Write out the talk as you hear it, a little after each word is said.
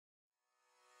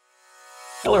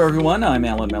Hello, everyone. I'm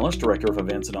Alan Mellish, Director of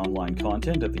Events and Online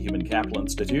Content at the Human Capital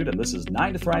Institute, and this is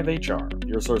 9 to Thrive HR,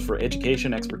 your source for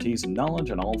education, expertise, and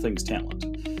knowledge on all things talent.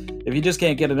 If you just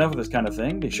can't get enough of this kind of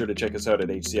thing, be sure to check us out at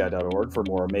hci.org for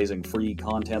more amazing free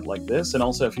content like this. And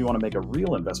also, if you want to make a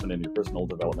real investment in your personal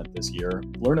development this year,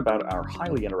 learn about our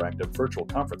highly interactive virtual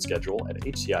conference schedule at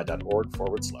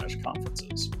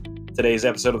hci.org/conferences. Today's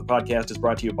episode of the podcast is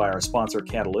brought to you by our sponsor,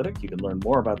 Catalytic. You can learn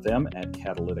more about them at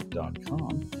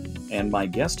catalytic.com. And my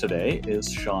guest today is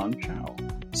Sean Chow,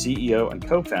 CEO and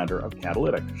co-founder of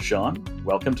Catalytic. Sean,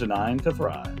 welcome to 9 to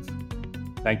Thrive.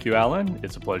 Thank you, Alan.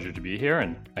 It's a pleasure to be here,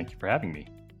 and thank you for having me.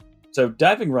 So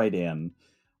diving right in,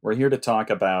 we're here to talk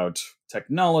about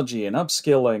technology and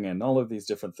upskilling and all of these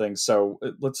different things. So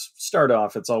let's start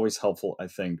off. It's always helpful, I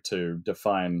think, to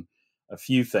define a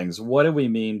few things. What do we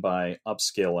mean by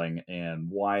upskilling, and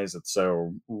why is it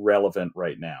so relevant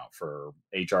right now for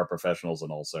HR professionals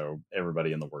and also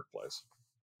everybody in the workplace?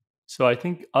 So I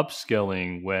think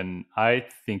upskilling, when I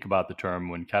think about the term,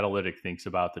 when Catalytic thinks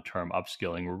about the term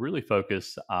upskilling, we're really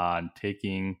focused on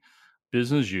taking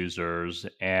business users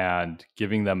and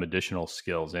giving them additional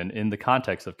skills. And in the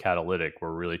context of Catalytic,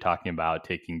 we're really talking about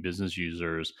taking business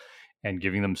users and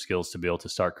giving them skills to be able to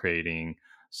start creating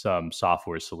some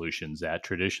software solutions that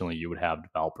traditionally you would have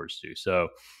developers do. So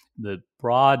the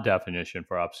broad definition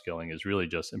for upskilling is really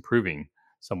just improving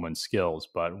someone's skills,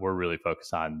 but we're really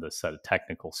focused on the set of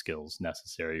technical skills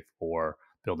necessary for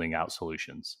building out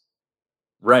solutions.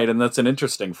 Right. And that's an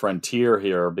interesting frontier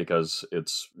here because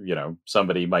it's,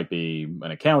 somebody might be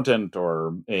an accountant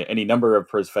or any number of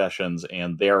professions,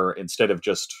 and they're, instead of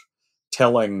just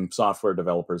telling software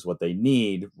developers what they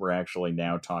need, we're actually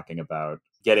now talking about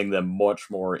getting them much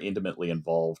more intimately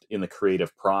involved in the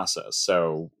creative process.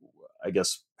 So I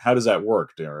guess, how does that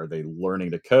work? Are they learning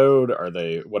to code?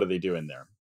 What are they doing there?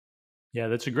 Yeah,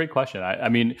 that's a great question. I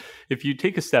mean, if you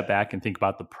take a step back and think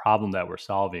about the problem that we're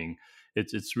solving,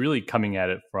 it's really coming at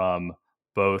it from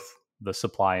both the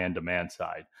supply and demand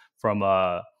side. From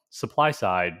a supply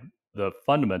side, the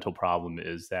fundamental problem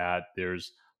is that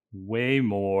there's way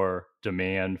more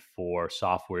demand for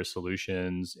software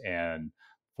solutions and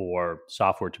for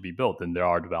software to be built than there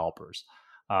are developers.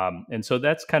 And so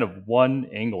that's kind of one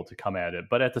angle to come at it.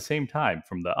 But at the same time,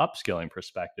 from the upskilling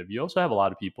perspective, you also have a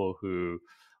lot of people who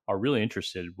are really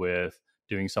interested with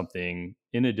doing something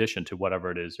in addition to whatever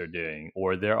it is they're doing,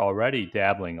 or they're already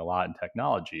dabbling a lot in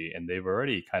technology and they've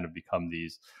already kind of become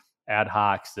these ad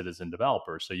hoc citizen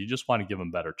developers. So you just want to give them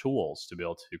better tools to be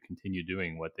able to continue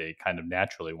doing what they kind of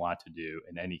naturally want to do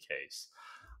in any case.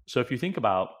 So if you think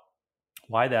about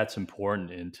why that's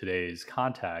important in today's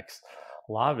context,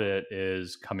 a lot of it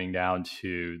is coming down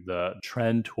to the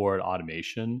trend toward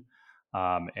automation.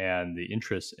 And the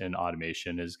interest in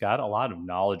automation has got a lot of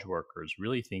knowledge workers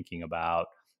really thinking about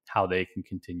how they can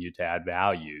continue to add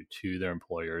value to their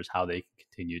employers, how they can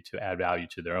continue to add value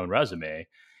to their own resume.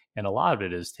 And a lot of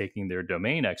it is taking their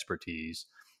domain expertise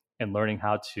and learning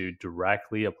how to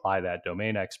directly apply that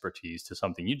domain expertise to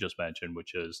something you just mentioned,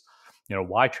 which is,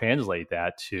 why translate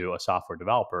that to a software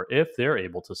developer if they're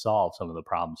able to solve some of the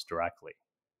problems directly?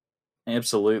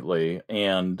 Absolutely.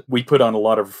 And we put on a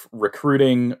lot of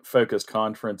recruiting focused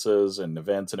conferences and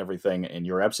events and everything. And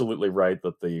you're absolutely right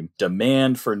that the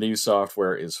demand for new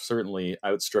software is certainly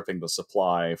outstripping the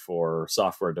supply for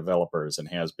software developers, and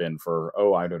has been for,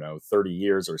 30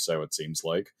 years or so, it seems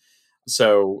like.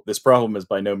 So this problem is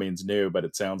by no means new, but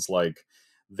it sounds like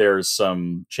there's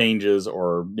some changes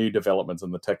or new developments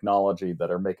in the technology that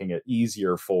are making it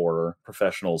easier for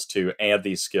professionals to add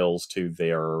these skills to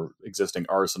their existing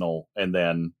arsenal and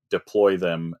then deploy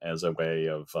them as a way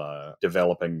of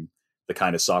developing the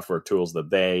kind of software tools that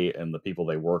they and the people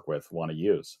they work with want to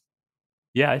use.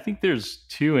 Yeah, I think there's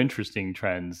two interesting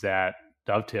trends that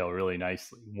dovetail really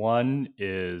nicely. One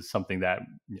is something that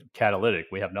Catalytic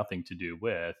we have nothing to do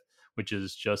with, which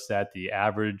is just that the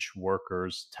average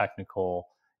worker's technical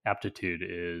aptitude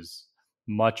is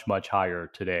much, much higher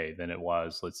today than it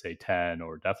was, let's say, 10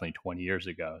 or definitely 20 years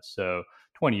ago. So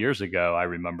 20 years ago, I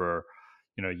remember,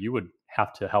 you would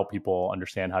have to help people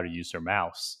understand how to use their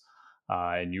mouse.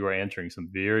 And you were answering some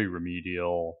very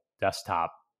remedial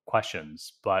desktop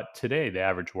questions. But today, the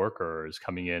average worker is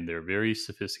coming in, they're very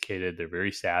sophisticated, they're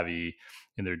very savvy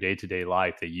in their day-to-day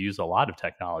life. They use a lot of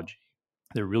technology.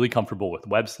 They're really comfortable with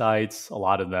websites. A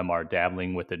lot of them are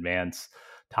dabbling with advanced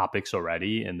topics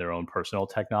already in their own personal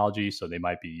technology. So they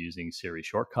might be using Siri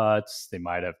shortcuts. They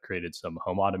might have created some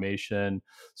home automation.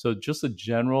 So just the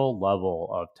general level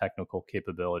of technical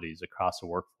capabilities across the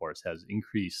workforce has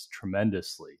increased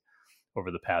tremendously over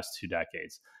the past 2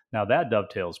 decades. Now that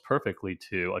dovetails perfectly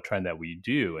to a trend that we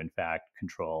do, in fact,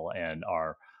 control and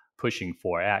are pushing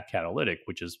for at Catalytic,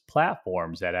 which is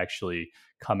platforms that actually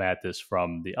come at this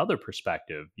from the other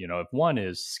perspective. If one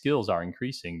is skills are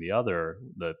increasing, the other,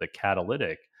 the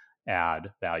catalytic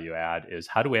value add is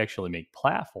how do we actually make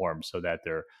platforms so that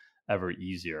they're ever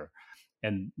easier.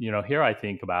 And here I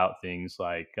think about things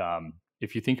like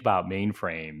if you think about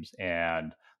mainframes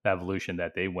and the evolution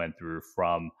that they went through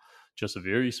from just a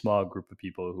very small group of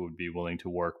people who would be willing to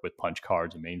work with punch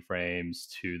cards and mainframes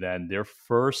to then their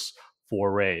first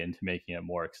foray into making it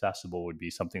more accessible would be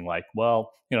something like,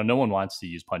 well, no one wants to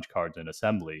use punch cards in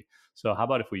assembly. So how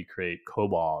about if we create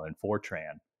COBOL and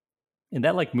Fortran? And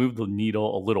that moved the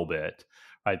needle a little bit,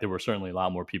 right? There were certainly a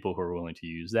lot more people who were willing to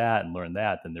use that and learn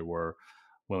that than there were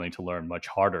willing to learn much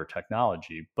harder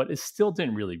technology, but it still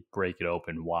didn't really break it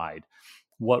open wide.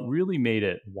 What really made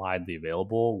it widely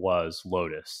available was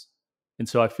Lotus. And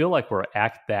so I feel like we're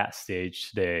at that stage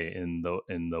today in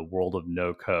the world of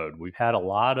no code. We've had a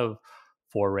lot of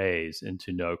forays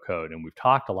into no code, and we've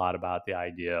talked a lot about the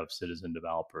idea of citizen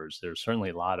developers. There's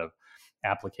certainly a lot of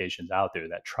applications out there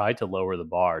that try to lower the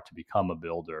bar to become a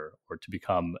builder or to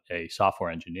become a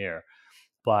software engineer.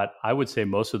 But I would say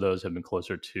most of those have been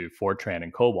closer to Fortran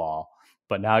and COBOL.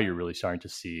 But now you're really starting to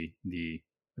see the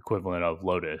equivalent of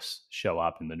Lotus show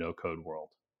up in the no code world.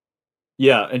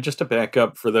 Yeah, and just to back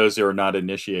up for those who are not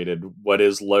initiated, what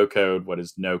is low code, what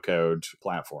is no code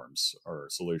platforms or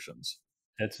solutions?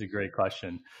 That's a great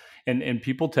question. And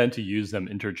people tend to use them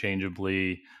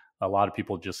interchangeably. A lot of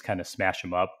people just kind of smash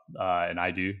them up, and I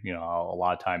do. A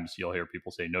lot of times you'll hear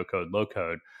people say no code, low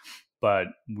code, but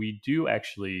we do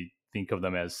actually think of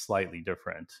them as slightly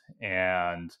different.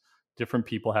 And different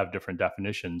people have different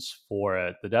definitions for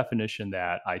it. The definition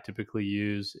that I typically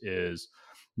use is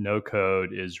no code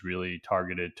is really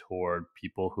targeted toward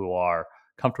people who are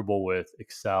comfortable with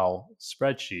Excel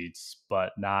spreadsheets,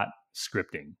 but not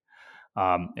scripting.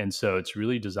 And so it's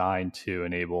really designed to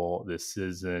enable this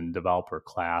citizen developer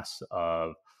class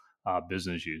of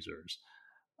business users.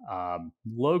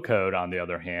 Low code, on the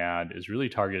other hand, is really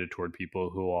targeted toward people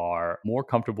who are more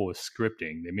comfortable with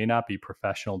scripting. They may not be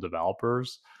professional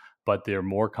developers, but they're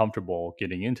more comfortable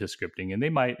getting into scripting, and they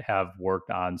might have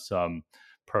worked on some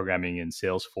programming in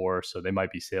Salesforce. So they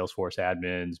might be Salesforce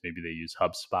admins. Maybe they use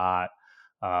HubSpot.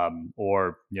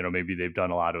 Or maybe they've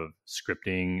done a lot of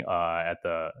scripting at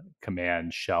the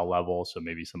command shell level, so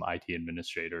maybe some IT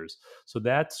administrators. So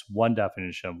that's one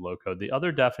definition of low code. The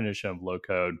other definition of low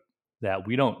code that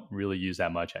we don't really use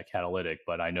that much at Catalytic,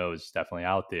 but I know is definitely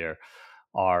out there,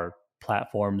 are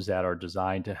platforms that are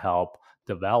designed to help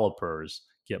developers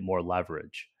get more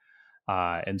leverage.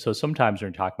 And so sometimes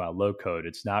when we talk about low code,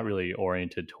 it's not really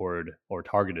oriented toward or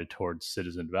targeted towards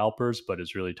citizen developers, but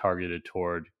it's really targeted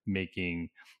toward making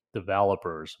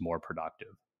developers more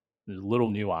productive. There's a little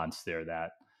nuance there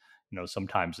that,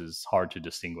 sometimes is hard to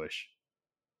distinguish.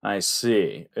 I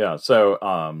see. Yeah. So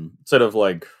sort of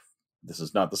like, this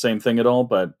is not the same thing at all,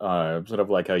 but sort of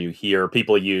like how you hear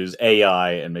people use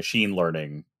AI and machine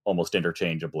learning almost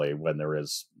interchangeably when there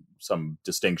is some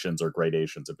distinctions or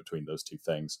gradations in between those two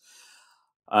things.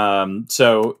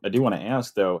 So I do want to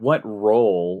ask, though, what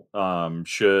role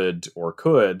should or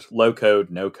could low code,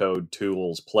 no code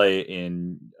tools play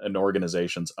in an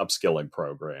organization's upskilling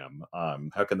program?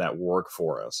 How can that work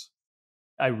for us?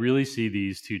 I really see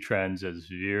these two trends as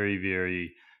very,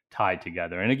 very tied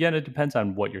together. And again, it depends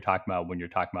on what you're talking about when you're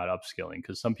talking about upskilling,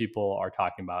 because some people are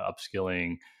talking about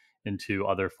upskilling into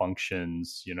other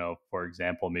functions. For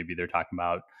example, maybe they're talking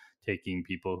about taking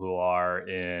people who are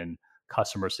in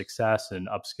customer success and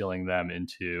upskilling them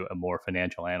into a more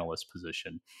financial analyst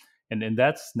position. And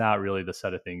that's not really the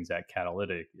set of things that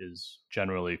Catalytic is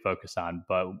generally focused on.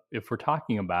 But if we're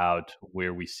talking about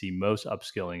where we see most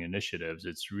upskilling initiatives,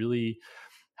 it's really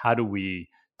how do we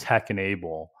tech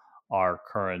enable our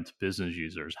current business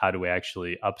users? How do we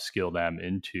actually upskill them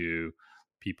into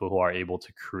people who are able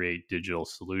to create digital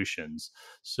solutions?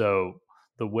 So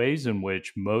the ways in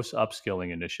which most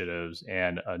upskilling initiatives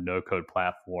and a no-code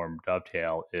platform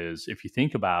dovetail is, if you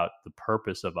think about the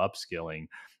purpose of upskilling,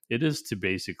 it is to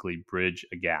basically bridge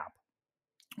a gap,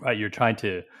 right? You're trying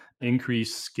to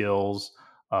increase skills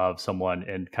of someone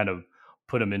and kind of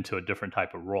put them into a different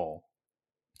type of role.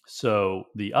 So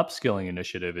the upskilling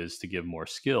initiative is to give more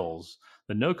skills.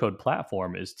 The no-code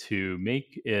platform is to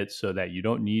make it so that you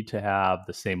don't need to have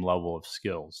the same level of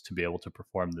skills to be able to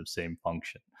perform the same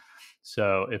function.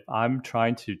 So if I'm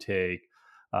trying to take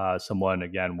someone,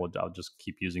 again, I'll just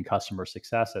keep using customer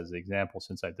success as the example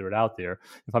since I threw it out there.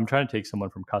 If I'm trying to take someone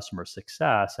from customer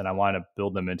success and I want to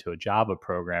build them into a Java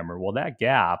programmer, well, that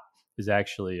gap is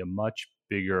actually a much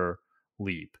bigger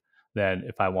leap than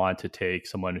if I want to take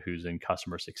someone who's in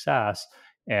customer success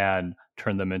and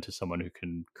turn them into someone who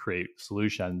can create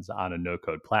solutions on a no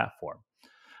code platform.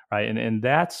 Right. And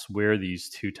that's where these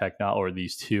two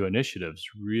initiatives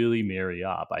really marry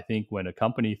up. I think when a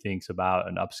company thinks about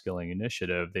an upskilling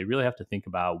initiative, they really have to think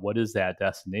about, what is that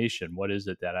destination? What is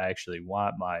it that I actually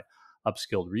want my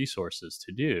upskilled resources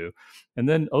to do? And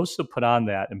then also put on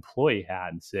that employee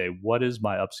hat and say, what is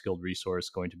my upskilled resource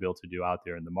going to be able to do out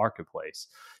there in the marketplace?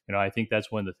 I think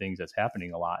that's one of the things that's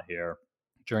happening a lot here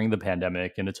during the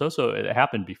pandemic. And it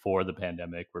happened before the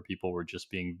pandemic, where people were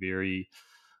just being very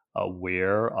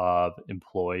aware of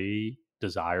employee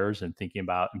desires and thinking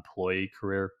about employee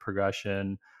career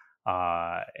progression,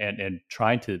 and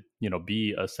trying to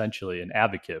be essentially an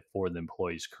advocate for the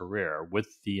employee's career,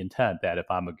 with the intent that if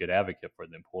I'm a good advocate for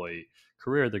the employee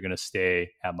career, they're going to stay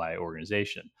at my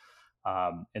organization.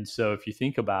 And so if you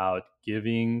think about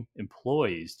giving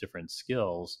employees different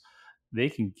skills, they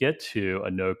can get to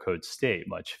a no code state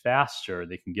much faster.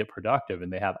 They can get productive and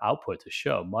they have output to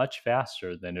show much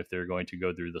faster than if they're going to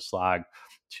go through the slog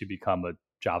to become a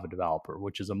Java developer,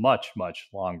 which is a much, much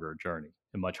longer journey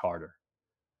and much harder.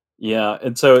 Yeah,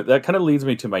 and so that kind of leads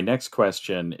me to my next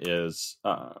question is,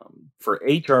 for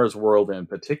HR's world in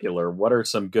particular, what are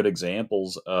some good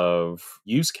examples of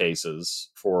use cases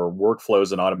for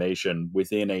workflows and automation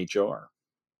within HR?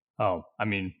 Oh, I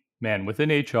mean, man, within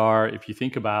HR, if you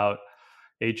think about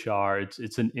HR,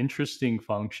 it's an interesting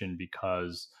function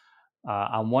because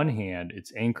on one hand,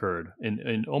 it's anchored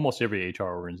in almost every HR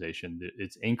organization.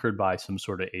 It's anchored by some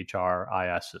sort of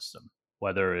HRIS system,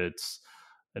 whether it's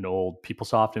an old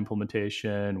PeopleSoft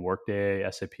implementation, Workday,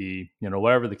 SAP,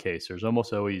 whatever the case. There's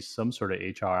almost always some sort of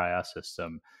HRIS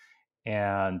system,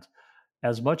 and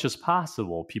as much as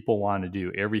possible, people want to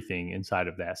do everything inside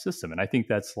of that system. And I think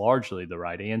that's largely the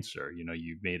right answer.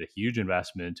 You've made a huge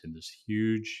investment in this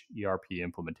huge ERP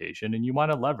implementation and you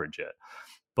want to leverage it.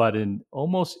 But in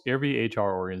almost every HR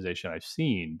organization I've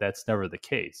seen, that's never the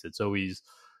case. It's always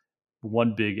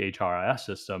one big HRIS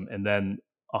system and then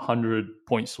 100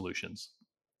 point solutions,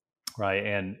 right?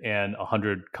 And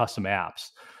 100 custom apps.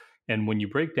 And when you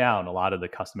break down a lot of the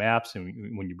custom apps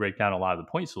and when you break down a lot of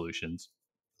the point solutions,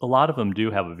 a lot of them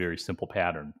do have a very simple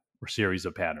pattern or series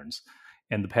of patterns.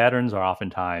 And the patterns are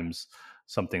oftentimes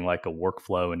something like a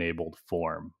workflow enabled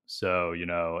form. So,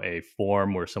 a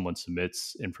form where someone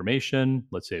submits information,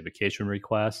 let's say a vacation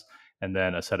request, and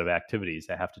then a set of activities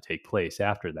that have to take place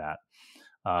after that.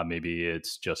 Maybe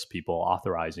it's just people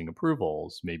authorizing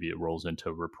approvals. Maybe it rolls into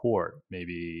a report.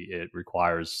 Maybe it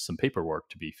requires some paperwork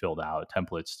to be filled out,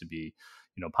 templates to be,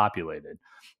 populated.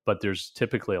 But there's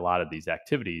typically a lot of these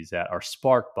activities that are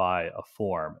sparked by a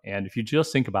form. And if you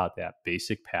just think about that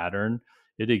basic pattern,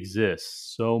 it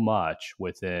exists so much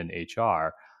within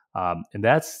HR. And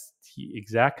that's the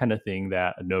exact kind of thing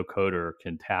that a no coder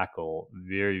can tackle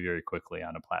very, very quickly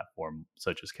on a platform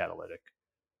such as Catalytic.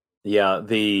 Yeah,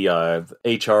 the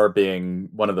HR being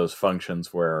one of those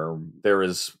functions where there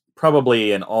is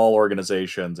probably in all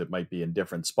organizations, it might be in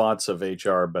different spots of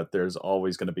HR, but there's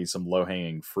always going to be some low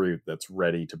hanging fruit that's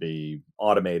ready to be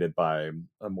automated by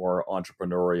a more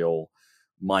entrepreneurial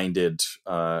minded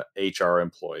HR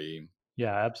employee.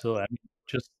 Yeah, absolutely. I mean,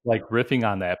 just like riffing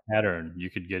on that pattern, you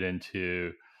could get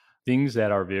into things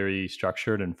that are very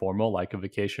structured and formal, like a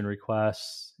vacation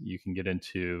request. You can get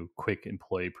into quick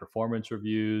employee performance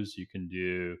reviews. You can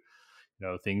do,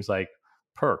 things like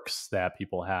perks that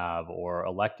people have or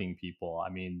electing people. I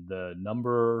mean, the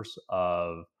numbers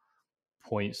of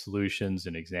point solutions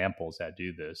and examples that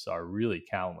do this are really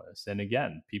countless. And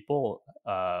again,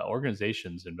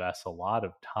 organizations invest a lot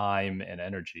of time and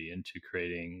energy into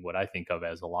creating what I think of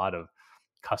as a lot of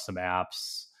custom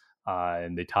apps,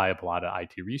 and they tie up a lot of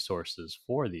IT resources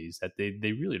for these that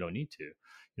they really don't need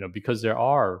to, because there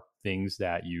are things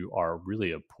that you are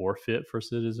really a poor fit for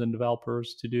citizen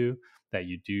developers to do that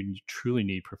you do truly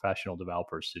need professional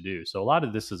developers to do. So a lot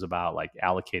of this is about like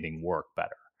allocating work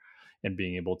better and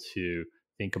being able to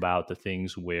think about the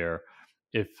things where,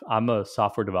 if I'm a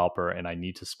software developer and I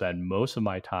need to spend most of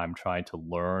my time trying to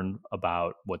learn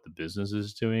about what the business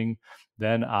is doing,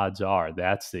 then odds are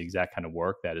that's the exact kind of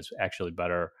work that is actually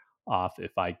better off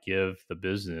if I give the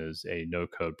business a no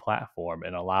code platform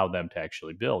and allow them to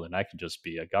actually build. And I can just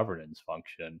be a governance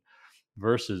function,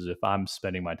 versus if I'm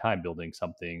spending my time building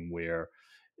something where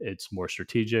it's more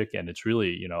strategic and it's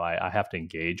really, I have to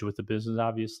engage with the business,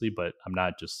 obviously, but I'm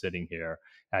not just sitting here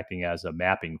acting as a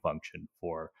mapping function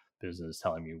for business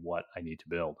telling me what I need to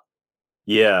build.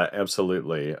 Yeah,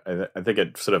 absolutely. I think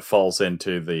it sort of falls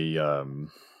into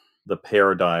the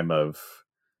paradigm of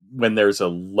when there's a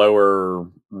lower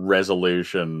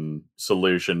resolution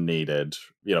solution needed,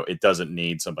 it doesn't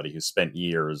need somebody who spent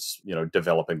years,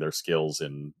 developing their skills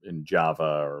in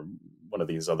Java or one of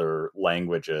these other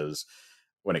languages,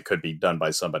 when it could be done by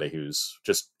somebody who's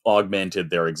just augmented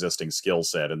their existing skill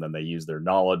set, and then they use their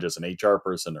knowledge as an HR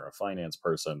person or a finance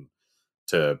person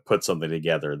to put something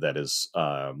together that is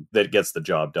that gets the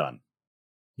job done.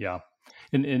 Yeah.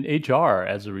 And HR,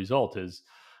 as a result, is,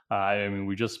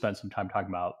 we just spent some time talking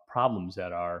about problems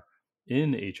that are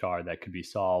in HR that could be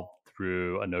solved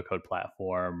through a no-code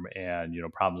platform, and,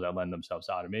 problems that lend themselves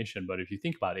to automation. But if you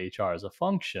think about HR as a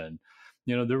function,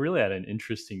 they're really at an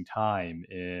interesting time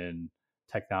in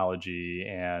technology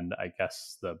and, I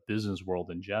guess, the business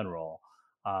world in general.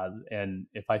 And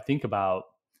if I think about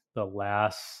the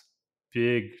last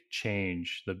big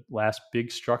change, the last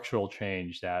big structural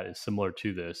change that is similar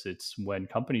to this, it's when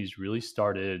companies really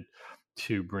started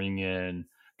to bring in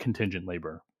contingent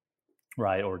labor,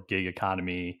 right? Or gig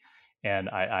economy. And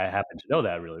I happen to know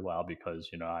that really well because,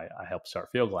 I helped start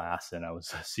Fieldglass and I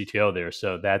was a CTO there.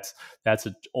 So that's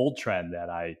an old trend that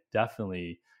I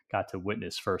definitely got to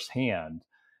witness firsthand.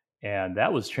 And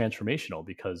that was transformational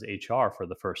because HR, for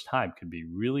the first time, could be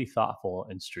really thoughtful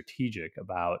and strategic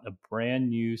about a brand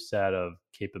new set of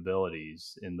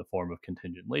capabilities in the form of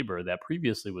contingent labor that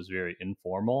previously was very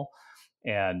informal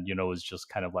and, was just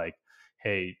kind of like,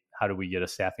 hey, how do we get a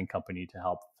staffing company to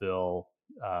help fill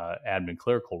admin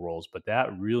clerical roles? But that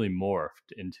really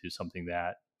morphed into something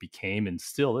that became and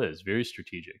still is very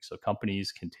strategic. So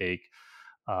companies can take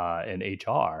and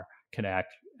HR can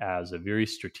act as a very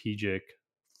strategic,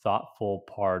 thoughtful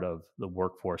part of the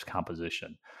workforce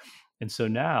composition. And so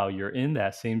now you're in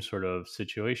that same sort of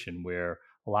situation where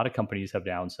a lot of companies have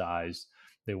downsized.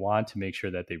 They want to make sure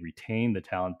that they retain the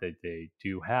talent that they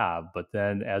do have. But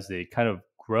then as they kind of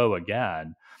grow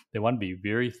again, they want to be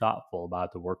very thoughtful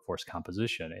about the workforce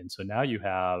composition. And so now you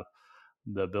have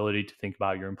the ability to think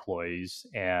about your employees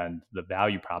and the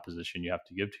value proposition you have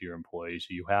to give to your employees.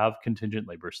 You have contingent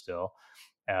labor still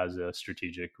as a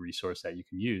strategic resource that you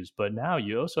can use, but now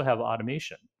you also have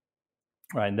automation,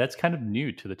 right? And that's kind of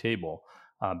new to the table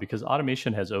because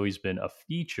automation has always been a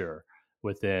feature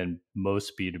within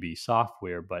most B2B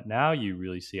software, but now you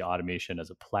really see automation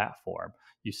as a platform.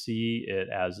 You see it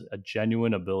as a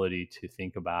genuine ability to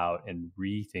think about and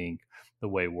rethink the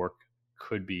way work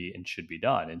could be and should be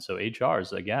done. And so HR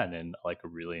is, again, in like a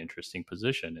really interesting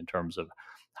position in terms of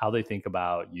how they think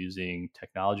about using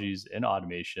technologies and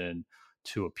automation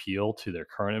to appeal to their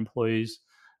current employees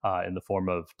in the form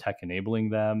of tech enabling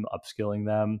them, upskilling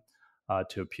them,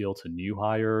 to appeal to new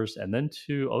hires, and then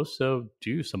to also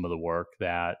do some of the work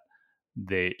that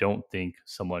they don't think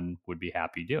someone would be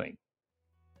happy doing.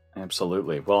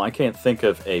 Absolutely. Well, I can't think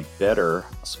of a better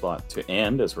spot to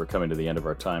end as we're coming to the end of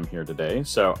our time here today.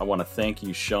 So I want to thank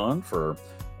you, Sean, for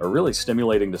a really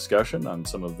stimulating discussion on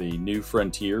some of the new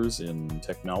frontiers in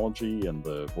technology and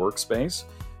the workspace.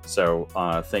 So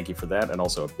thank you for that. And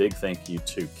also a big thank you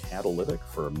to Catalytic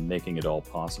for making it all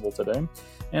possible today.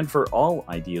 And for all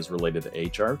ideas related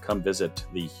to HR, come visit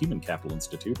the Human Capital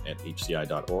Institute at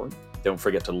hci.org. Don't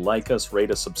forget to like us,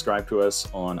 rate us, subscribe to us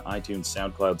on iTunes,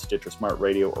 SoundCloud, Stitcher Smart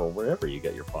Radio, or wherever you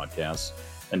get your podcasts.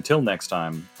 Until next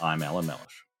time, I'm Alan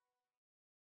Mellish.